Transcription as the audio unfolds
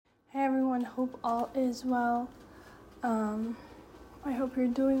everyone. Hope all is well. I hope you're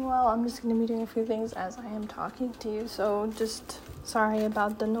doing well. I'm just going to be doing a few things as I am talking to you, so just sorry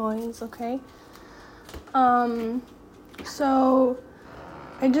about the noise, okay? So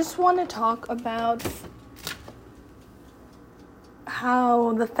I just want to talk about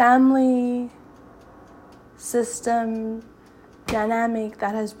how the family system dynamic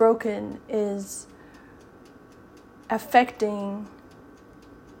that has broken is affecting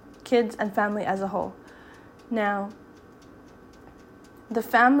kids and family as a whole. Now, the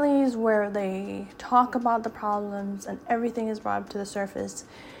families where they talk about the problems and everything is brought up to the surface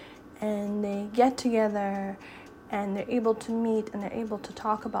and they get together and they're able to meet and they're able to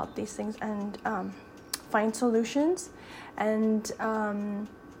talk about these things and find solutions and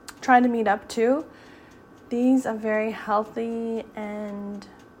try to meet up too. These are very healthy and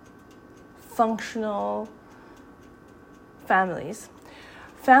functional families.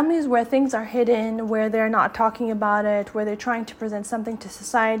 Families where things are hidden, where they're not talking about it, where they're trying to present something to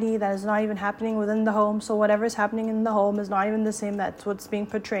society that is not even happening within the home. So whatever is happening in the home is not even the same. That's what's being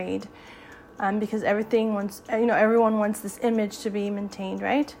portrayed. Because everyone wants this image to be maintained,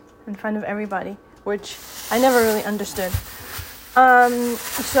 right? In front of everybody, which I never really understood.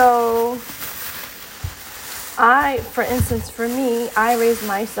 So for instance, for me, I raised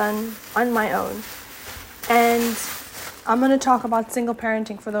my son on my own. And I'm going to talk about single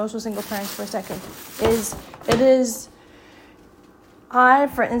parenting for those who are single parents for a second. I,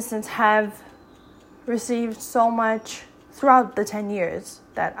 for instance, have received so much throughout the 10 years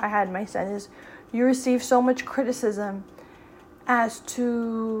that I had my son you receive so much criticism as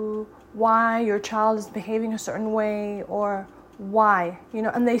to why your child is behaving a certain way or why,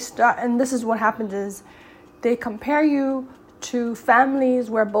 and this is what happens is they compare you to families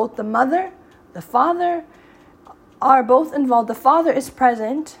where both the mother, the father are both involved. The father is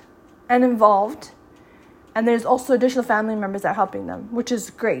present and involved, and there's also additional family members that are helping them, which is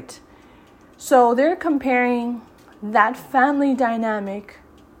great. So they're comparing that family dynamic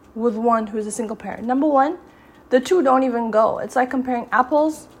with one who is a single parent. Number one, the two don't even go. It's like comparing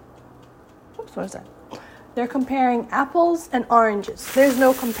apples. Oops, what is that? They're comparing apples and oranges. There's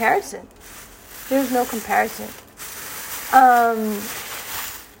no comparison.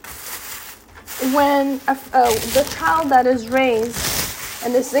 When the child that is raised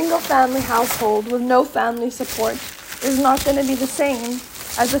in a single family household with no family support is not going to be the same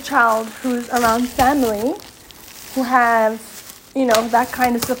as a child who's around family who have, that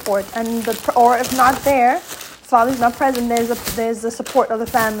kind of support. Or if not there, father's not present, there's the support of the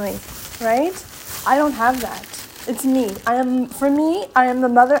family, right? I don't have that. It's me. I am the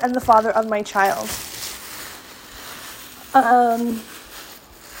mother and the father of my child.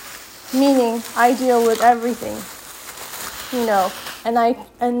 Meaning I deal with everything,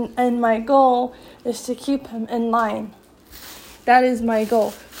 and my goal is to keep him in line. That is my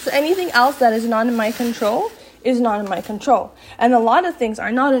goal. So anything else that is not in my control is not in my control. And a lot of things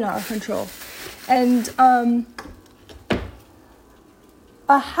are not in our control. And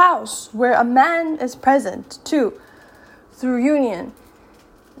a house where a man is present too, through union,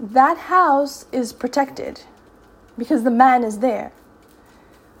 that house is protected because the man is there.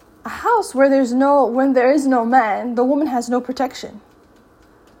 A house where when there is no man, the woman has no protection.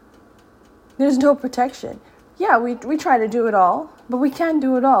 There's no protection. Yeah, we try to do it all, but we can't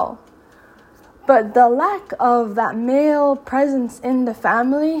do it all. But the lack of that male presence in the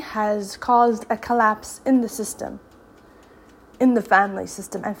family has caused a collapse in the system, in the family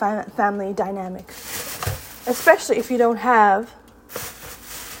system and family dynamic. Especially if you don't have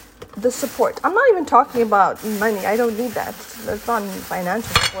the support. I'm not even talking about money. I don't need that. That's not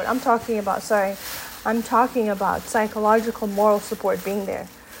financial support. I'm talking about psychological, moral support being there.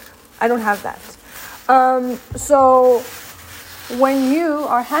 I don't have that. So when you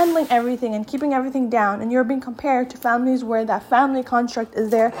are handling everything and keeping everything down and you're being compared to families where that family construct is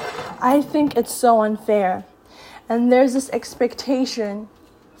there, I think it's so unfair. And there's this expectation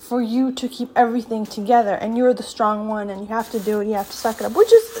for you to keep everything together and you're the strong one and you have to do it, you have to suck it up,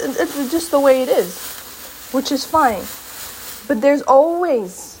 which is it's just the way it is, which is fine. But there's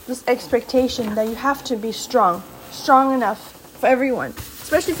always this expectation that you have to be strong enough for everyone,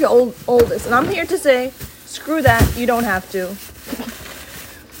 especially if you're oldest. And I'm here to say, screw that, you don't have to.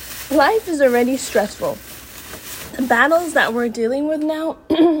 Life is already stressful. The battles that we're dealing with now,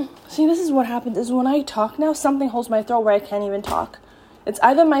 see, this is what happens, is when I talk now, something holds my throat where I can't even talk. It's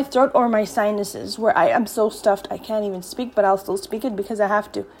either my throat or my sinuses, where I am so stuffed I can't even speak, but I'll still speak it because I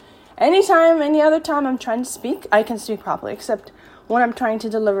have to. Any other time I'm trying to speak, I can speak properly, except when I'm trying to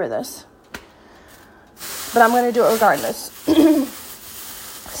deliver this. But I'm going to do it regardless.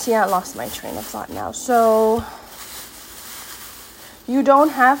 see, I lost my train of thought now. So you don't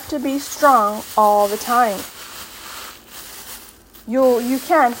have to be strong all the time. You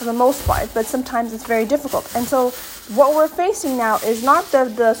can for the most part, but sometimes it's very difficult. And so what we're facing now is not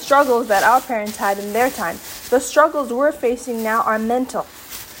the struggles that our parents had in their time. The struggles we're facing now are mental.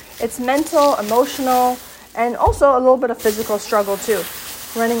 It's mental, emotional, and also a little bit of physical struggle too.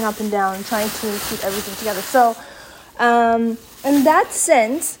 Running up and down and trying to keep everything together. So in that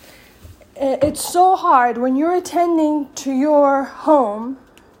sense, it's so hard when you're attending to your home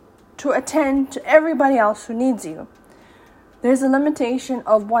to attend to everybody else who needs you. There's a limitation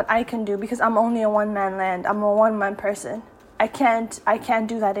of what I can do because I'm only a one-man land. I'm a one-man person. I can't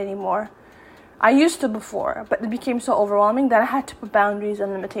do that anymore. I used to before, but it became so overwhelming that I had to put boundaries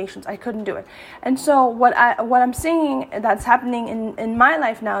and limitations. I couldn't do it. And so what I'm seeing that's happening in my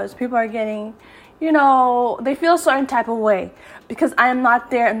life now is people are getting, they feel a certain type of way because I am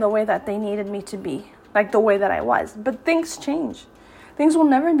not there in the way that they needed me to be, like the way that I was. But things change. Things will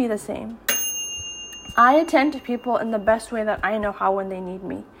never be the same. I attend to people in the best way that I know how when they need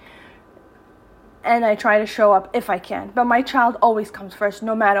me. And I try to show up if I can. But my child always comes first,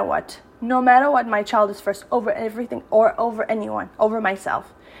 no matter what. No matter what, my child is first over everything or over anyone, over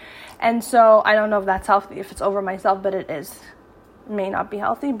myself. And so I don't know if that's healthy, if it's over myself, but it is. It may not be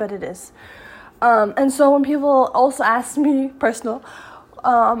healthy, but it is. And so when people also ask me, personal,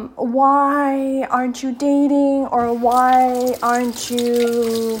 why aren't you dating or why aren't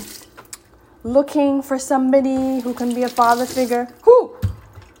you looking for somebody who can be a father figure? Who?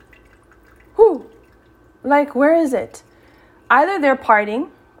 Like, where is it? Either they're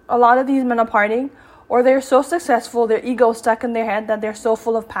partying, a lot of these men are partying, or they're so successful, their ego stuck in their head that they're so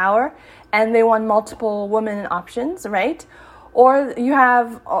full of power and they want multiple women options, right? Or you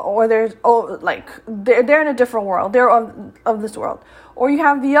have, or there's, they're in a different world. They're of this world. Or you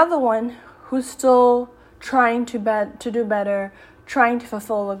have the other one who's still trying to do better, trying to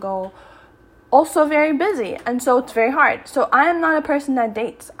fulfill a goal, also very busy, and so it's very hard. So I am not a person that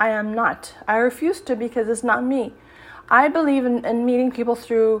dates. I am not. I refuse to because it's not me. I believe in meeting people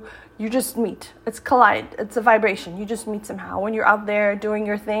through, you just meet. It's collide. It's a vibration. You just meet somehow. When you're out there doing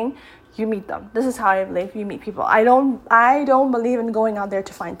your thing, you meet them. This is how I believe you meet people. I don't believe in going out there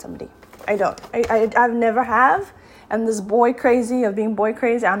to find somebody. I don't. I've never have. And this boy crazy of being boy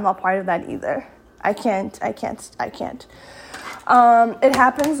crazy, I'm not part of that either. I can't. It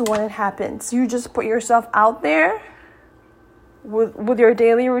happens when it happens. You just put yourself out there with your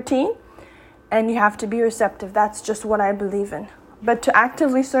daily routine, and you have to be receptive. That's just what I believe in. But to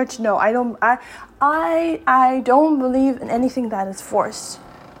actively search, no, I don't. I don't believe in anything that is forced.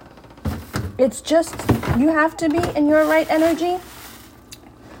 It's just you have to be in your right energy,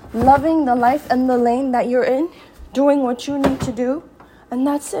 loving the life and the lane that you're in, doing what you need to do, and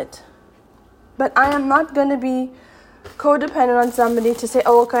that's it. But I am not going to be codependent on somebody to say,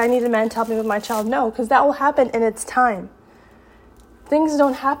 oh, okay, I need a man to help me with my child. No, because that will happen in its time. Things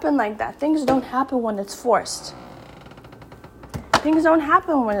don't happen like that. Things don't happen when it's forced.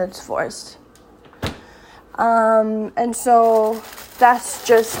 And so that's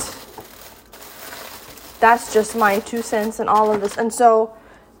just my 2 cents in all of this. And so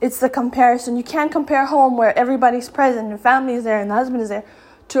it's the comparison. You can't compare home where everybody's present and family is there and the husband is there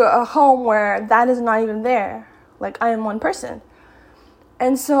to a home where that is not even there. Like, I am one person.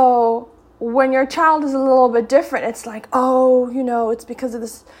 And so when your child is a little bit different, it's like, oh, it's because of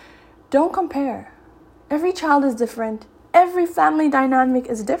this. Don't compare. Every child is different. Every family dynamic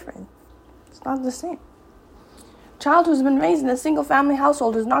is different. It's not the same. Child who's been raised in a single family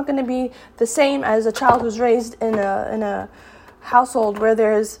household is not going to be the same as a child who's raised in a household where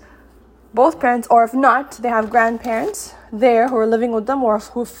there's both parents, or if not, they have grandparents there who are living with them or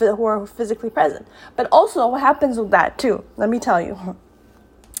who are physically present. But also what happens with that too, let me tell you.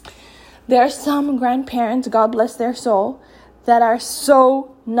 There are some grandparents, God bless their soul, that are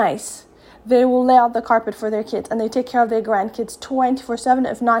so nice. They will lay out the carpet for their kids and they take care of their grandkids 24/7.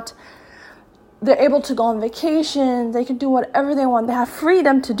 If not, they're able to go on vacation. They can do whatever they want. They have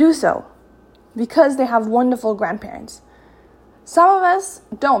freedom to do so because they have wonderful grandparents. Some of us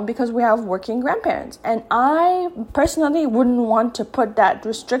don't because we have working grandparents. And I personally wouldn't want to put that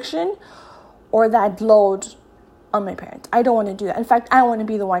restriction or that load on my parents. I don't want to do that. In fact, I want to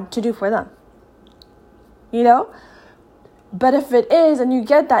be the one to do for them. But if it is, and you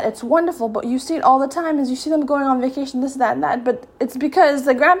get that, it's wonderful. But you see it all the time as you see them going on vacation, this, that, and that. But it's because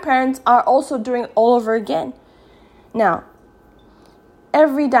the grandparents are also doing it all over again. Now,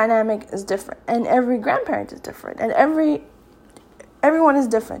 every dynamic is different. And every grandparent is different. And everyone is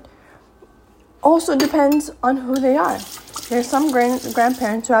different. also depends on who they are. There's some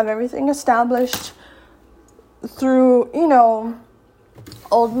grandparents who have everything established through,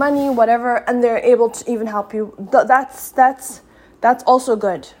 old money, whatever, and they're able to even help you. That's also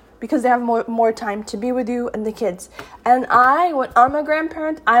good, because they have more time to be with you and the kids. And when I'm a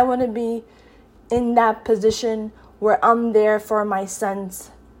grandparent, I want to be in that position where I'm there for my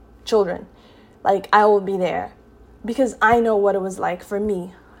son's children. Like, I will be there because I know what it was like for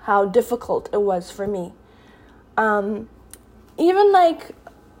me, how difficult it was for me. Even like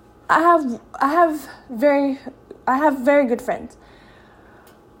I have very good friends.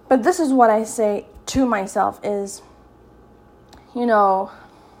 But this is what I say to myself is,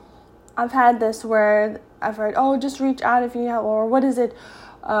 I've had this where I've heard, oh, just reach out if you have, or what is it?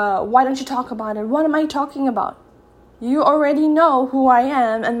 Why don't you talk about it? What am I talking about? You already know who I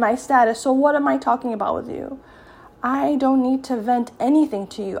am and my status, so what am I talking about with you? I don't need to vent anything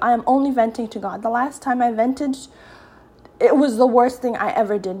to you. I am only venting to God. The last time I vented, it was the worst thing I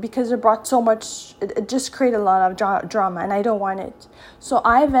ever did, because it brought so much, it just created a lot of drama, and I don't want it. So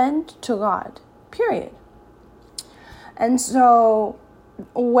I vent to God, period. And so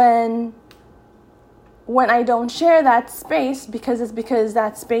when I don't share that space, because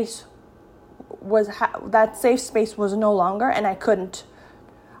that space that safe space was no longer, and I couldn't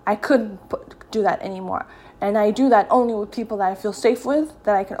do that anymore. And I do that only with people that I feel safe with,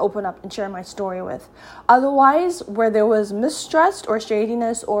 that I can open up and share my story with. Otherwise, where there was mistrust or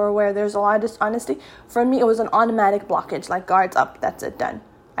shadiness, or where there's a lot of dishonesty, for me it was an automatic blockage, like guards up, that's it, done.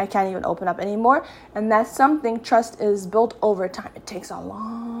 I can't even open up anymore. And that's something, trust is built over time. It takes a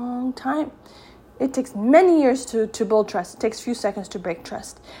long time. It takes many years to build trust. It takes a few seconds to break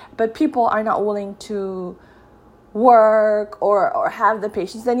trust. But people are not willing to work or have the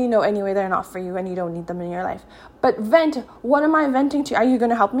patience. Then anyway they're not for you and you don't need them in your life. But vent. What am I venting to? Are you going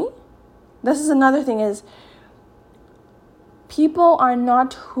to help me? This is another thing, is people are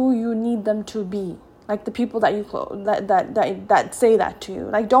not who you need them to be. Like the people that that say that to you.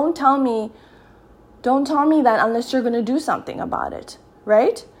 Like, don't tell me that unless you're going to do something about it,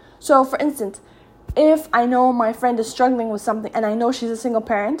 right? So for instance, if I know my friend is struggling with something and I know she's a single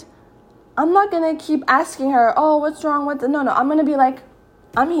parent, I'm not going to keep asking her, oh, what's wrong with it? No, I'm going to be like,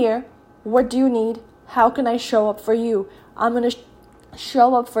 I'm here. What do you need? How can I show up for you? I'm going to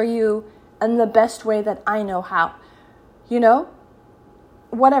show up for you in the best way that I know how.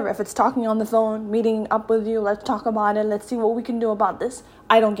 Whatever. If it's talking on the phone, meeting up with you, let's talk about it. Let's see what we can do about this.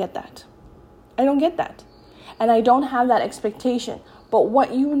 I don't get that. And I don't have that expectation. But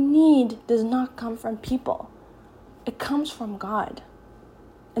what you need does not come from people. It comes from God.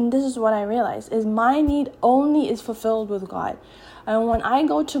 And this is what I realized, is my need only is fulfilled with God. And when I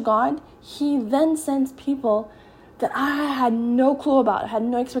go to God, He then sends people that I had no clue about, had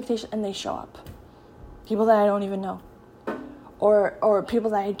no expectation, and they show up. People that I don't even know. Or people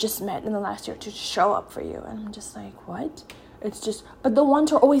that I just met in the last year to show up for you. And I'm just like, what? But the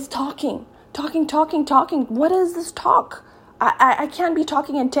ones who are always talking. What is this talk? I can't be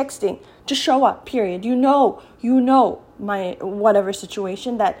talking and texting. Just show up, period. You know my whatever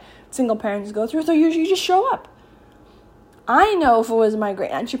situation that single parents go through. So you just show up. I know if it was my great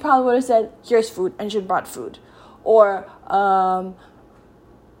aunt, she probably would have said, here's food, and she brought food. Or,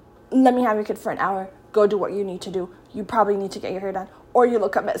 let me have your kid for an hour. Go do what you need to do. You probably need to get your hair done. Or you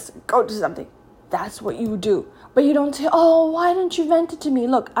look a mess. Go do something. That's what you do. But you don't say, oh, why didn't you vent it to me?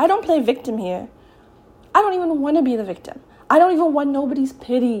 Look, I don't play victim here. I don't even want to be the victim. I don't even want nobody's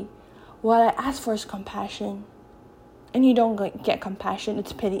pity. What I ask for is compassion. And you don't get compassion,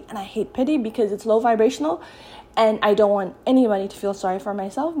 it's pity. And I hate pity because it's low vibrational. And I don't want anybody to feel sorry for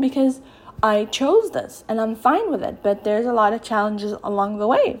myself because I chose this and I'm fine with it. But there's a lot of challenges along the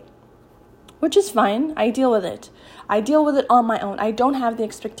way, which is fine. I deal with it. I deal with it on my own. I don't have the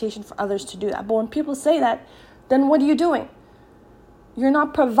expectation for others to do that. But when people say that, then what are you doing? You're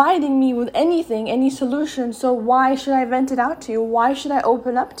not providing me with anything, any solution. So why should I vent it out to you? Why should I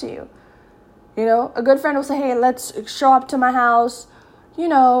open up to you? A good friend will say, hey, let's show up to my house.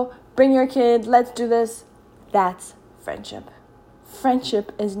 Bring your kid. Let's do this. That's friendship.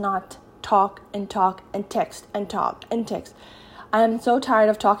 Friendship is not talk and text and talk and text. I am so tired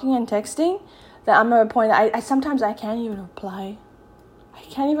of talking and texting that I'm at a point that I sometimes I can't even reply. I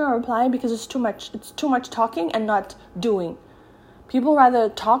can't even reply because it's too much. It's too much talking and not doing. People rather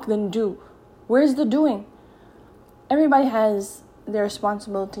talk than do. Where's the doing? Everybody has their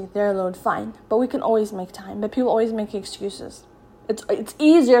responsibility, their load, fine. But we can always make time. But people always make excuses. It's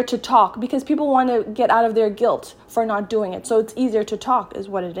easier to talk because people want to get out of their guilt for not doing it. So it's easier to talk is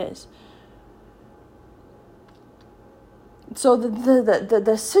what it is. So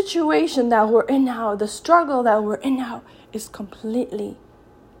the situation that we're in now, the struggle that we're in now, is completely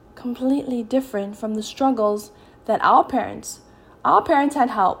different from the struggles that our parents had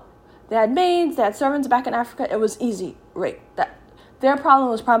help. They had maids, they had servants back in Africa. It was easy, right? That their problem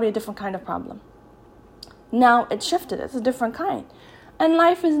was probably a different kind of problem. Now it's shifted. It's a different kind. And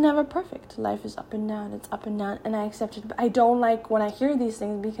life is never perfect. Life is up and down. It's up and down. And I accept it. But I don't like when I hear these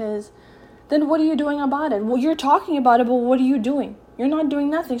things, because then what are you doing about it? Well, you're talking about it, but what are you doing? You're not doing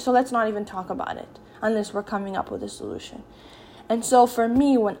nothing. So let's not even talk about it unless we're coming up with a solution. And so for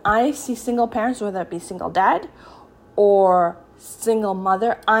me, when I see single parents, whether it be single dad or single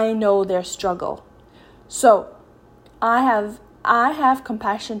mother, I know their struggle. So I have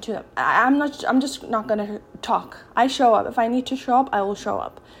compassion to them. I'm just not going to talk. I show up. If I need to show up, I will show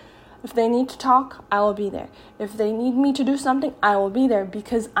up. If they need to talk, I will be there. If they need me to do something, I will be there,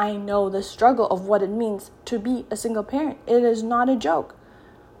 because I know the struggle of what it means to be a single parent. It is not a joke.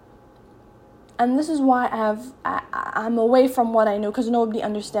 And this is why I'm away from what I know, because nobody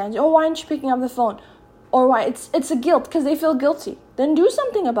understands. Oh, why aren't you picking up the phone? Or why? It's a guilt, because they feel guilty. Then do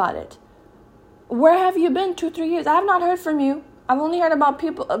something about it. Where have you been 2-3 years? I have not heard from you. I've only heard about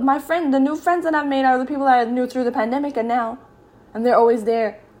people, the new friends that I've made are the people that I knew through the pandemic and now. And they're always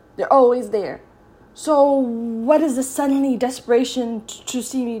there. They're always there. So what is the suddenly desperation to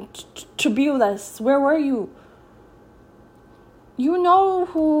see me, to be with us? Where were you? You know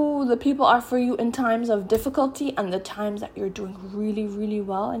who the people are for you in times of difficulty, and the times that you're doing really, really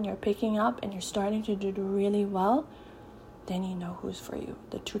well and you're picking up and you're starting to do really well, then you know who's for you,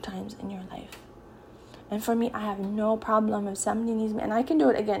 the 2 times in your life. And for me, I have no problem if somebody needs me, and I can do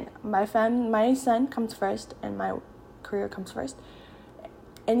it again. My son comes first, and my career comes first.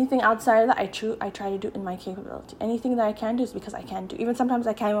 Anything outside of that, I try to do in my capability. Anything that I can do is because I can do. Even sometimes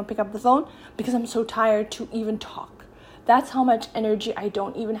I can't even pick up the phone because I'm so tired to even talk. That's how much energy I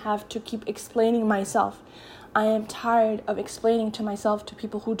don't even have to keep explaining myself. I am tired of explaining to myself to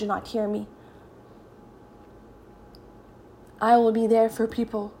people who do not hear me. I will be there for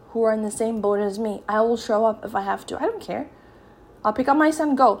people who are in the same boat as me. I will show up if I have to. I don't care. I'll pick up my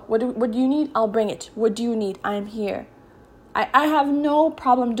son, go. What do you need? I'll bring it. What do you need? I'm here. I have no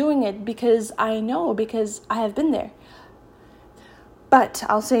problem doing it because I have been there. But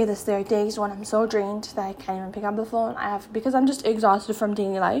I'll say this, there are days when I'm so drained that I can't even pick up the phone. Because I'm just exhausted from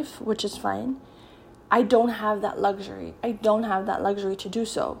daily life, which is fine. I don't have that luxury. I don't have that luxury to do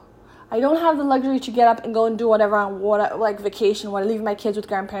so. I don't have the luxury to get up and go and do whatever I want, like vacation, want to leave my kids with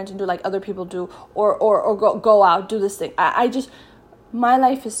grandparents and do like other people do, or go out, do this thing. My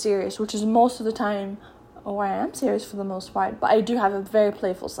life is serious, which is most of the time, I am serious for the most part, but I do have a very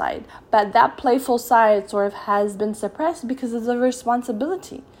playful side. But that playful side sort of has been suppressed because of the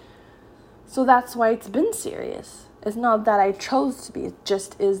responsibility. So that's why it's been serious. It's not that I chose to be, it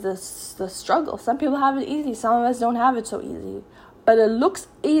just is the struggle. Some people have it easy, some of us don't have it so easy. But it looks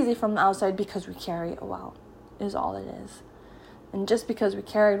easy from the outside because we carry it well, is all it is. And just because we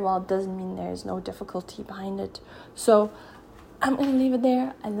carry it well doesn't mean there is no difficulty behind it. So I'm going to leave it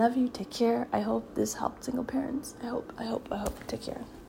there. I love you. Take care. I hope this helped single parents. I hope. Take care.